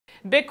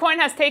Bitcoin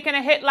has taken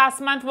a hit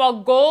last month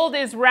while gold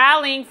is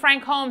rallying.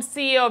 Frank Holmes,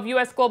 CEO of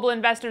U.S. Global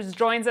Investors,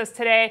 joins us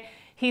today.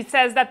 He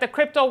says that the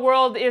crypto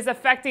world is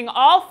affecting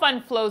all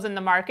fund flows in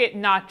the market,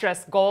 not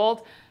just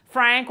gold.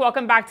 Frank,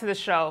 welcome back to the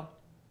show.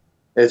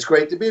 It's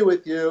great to be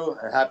with you.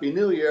 Happy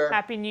New Year.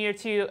 Happy New Year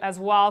to you as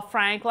well,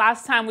 Frank.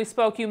 Last time we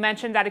spoke, you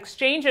mentioned that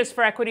exchanges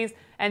for equities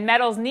and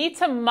metals need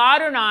to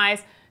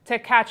modernize to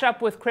catch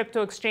up with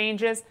crypto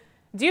exchanges.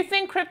 Do you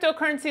think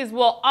cryptocurrencies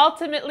will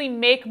ultimately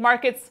make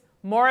markets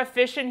more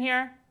efficient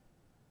here?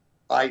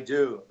 I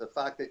do. The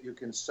fact that you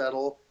can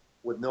settle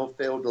with no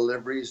failed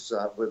deliveries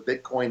with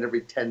Bitcoin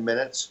every 10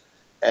 minutes.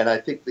 And I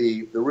think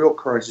the real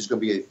currency is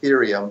going to be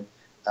Ethereum,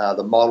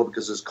 the model,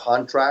 because there's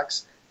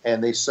contracts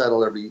and they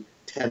settle every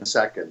 10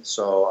 seconds.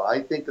 So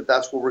I think that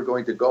that's where we're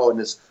going to go, and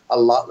it's a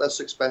lot less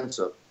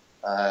expensive.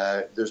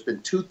 There's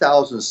been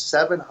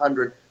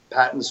 2,700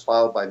 patents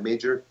filed by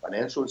major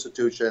financial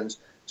institutions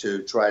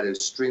to try to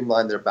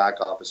streamline their back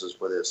offices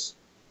for this.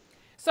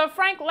 So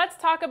Frank, let's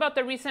talk about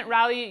the recent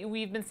rally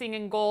we've been seeing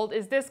in gold.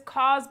 Is this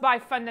caused by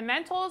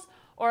fundamentals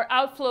or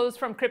outflows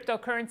from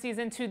cryptocurrencies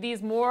into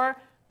these more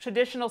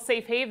traditional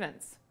safe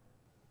havens?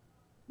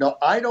 No,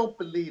 I don't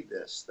believe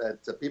this,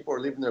 that people are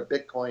leaving their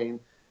Bitcoin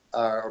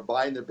or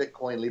buying their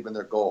Bitcoin, leaving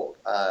their gold.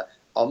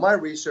 All my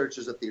research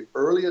is that the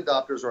early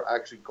adopters are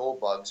actually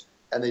gold bugs,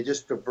 and they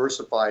just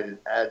diversified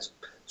and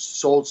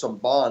sold some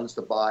bonds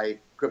to buy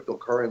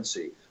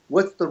cryptocurrency.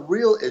 What's the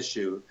real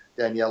issue,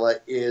 Daniela,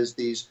 is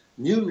these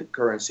new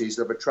currencies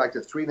that have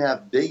attracted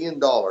 $3.5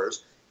 billion,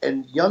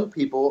 and young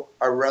people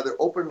are rather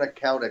open an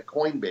account at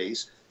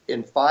Coinbase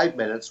in 5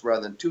 minutes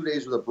rather than 2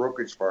 days with a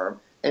brokerage firm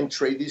and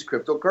trade these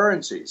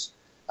cryptocurrencies.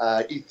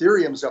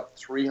 Ethereum's up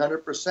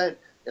 300%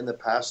 in the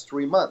past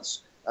 3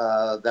 months.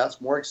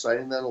 That's more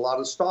exciting than a lot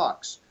of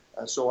stocks.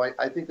 So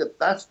I think that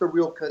that's the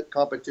real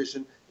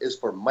competition, is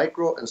for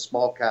micro and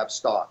small cap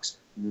stocks,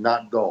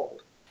 not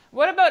gold.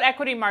 What about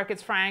equity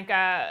markets, Frank?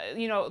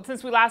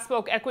 Since we last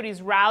spoke,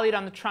 equities rallied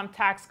on the Trump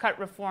tax cut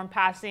reform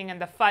passing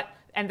and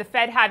the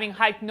Fed having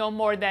hiked no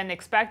more than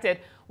expected.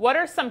 What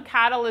are some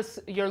catalysts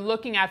you're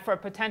looking at for a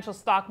potential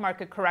stock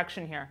market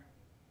correction here?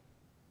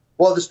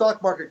 Well, the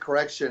stock market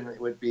correction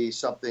would be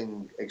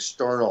something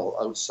external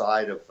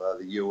outside of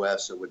the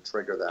U.S. that would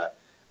trigger that.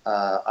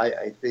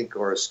 I think,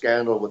 or a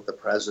scandal with the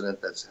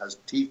president that has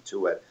teeth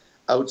to it,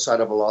 outside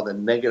of a lot of the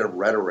negative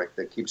rhetoric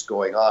that keeps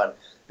going on.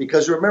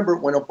 Because remember,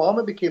 when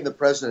Obama became the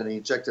president, he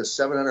injected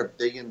 $700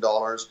 billion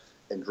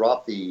and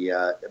dropped the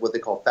what they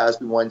call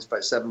FASB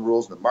 157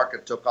 rules, and the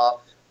market took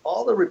off.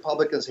 All the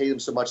Republicans hate him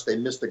so much they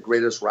missed the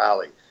greatest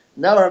rally.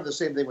 Now I have the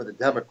same thing with the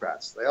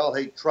Democrats. They all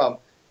hate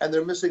Trump, and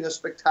they're missing a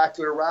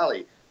spectacular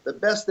rally. The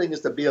best thing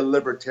is to be a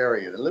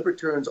libertarian. And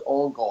libertarians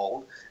own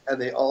gold, and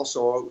they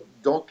also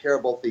don't care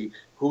about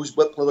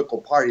what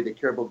political party. They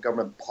care about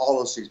government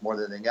policies more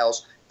than anything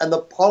else. And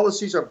the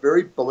policies are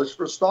very bullish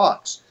for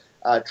stocks.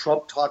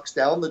 Trump talks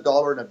down the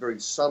dollar in a very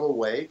subtle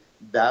way.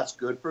 That's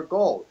good for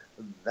gold.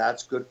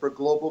 That's good for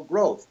global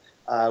growth.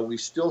 We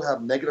still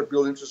have negative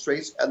real interest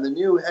rates. And the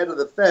new head of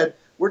the Fed,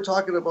 we're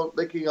talking about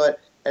looking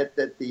at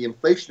that the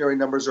inflationary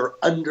numbers are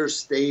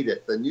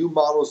understated. The new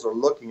models they're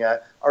looking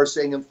at are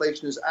saying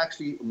inflation is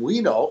actually,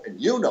 we know,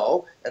 and you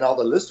know, and all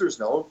the listeners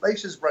know,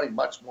 inflation is running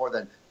much more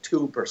than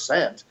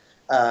 2%.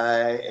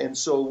 And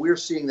so we're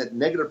seeing that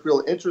negative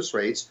real interest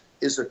rates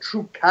is a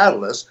true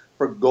catalyst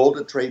for gold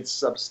to trade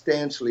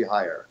substantially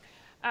higher.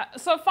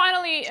 So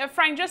finally,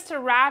 Frank, just to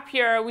wrap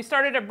here, we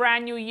started a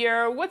brand new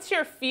year. What's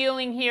your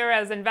feeling here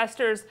as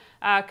investors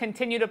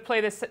continue to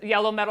play this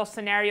yellow metal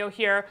scenario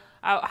here?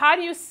 How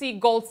do you see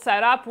gold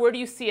set up? Where do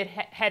you see it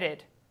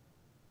headed?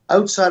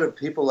 Outside of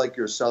people like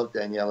yourself,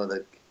 Daniela,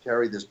 that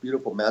carry this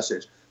beautiful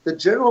message, the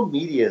general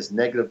media is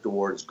negative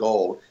towards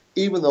gold,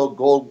 even though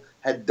gold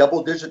had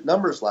double-digit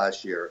numbers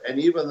last year, and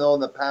even though in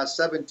the past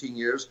 17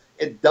 years,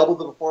 it doubled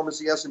the performance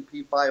of the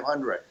S&P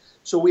 500.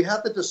 So we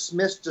have to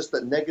dismiss just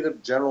the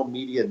negative general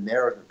media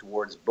narrative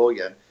towards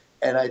bullion,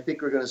 and I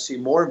think we're going to see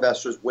more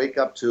investors wake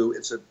up to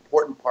it's an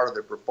important part of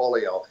their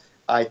portfolio.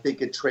 I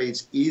think it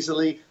trades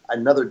easily,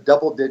 another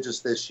double digits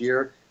this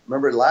year.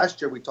 Remember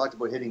last year we talked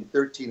about hitting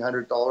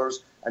 $1,300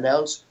 an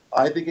ounce.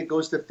 I think it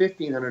goes to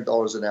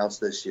 $1,500 an ounce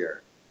this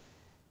year.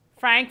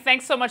 Frank,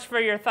 thanks so much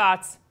for your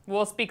thoughts.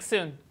 We'll speak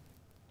soon.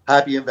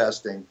 Happy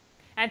investing.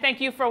 And thank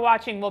you for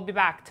watching. We'll be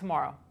back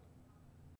tomorrow.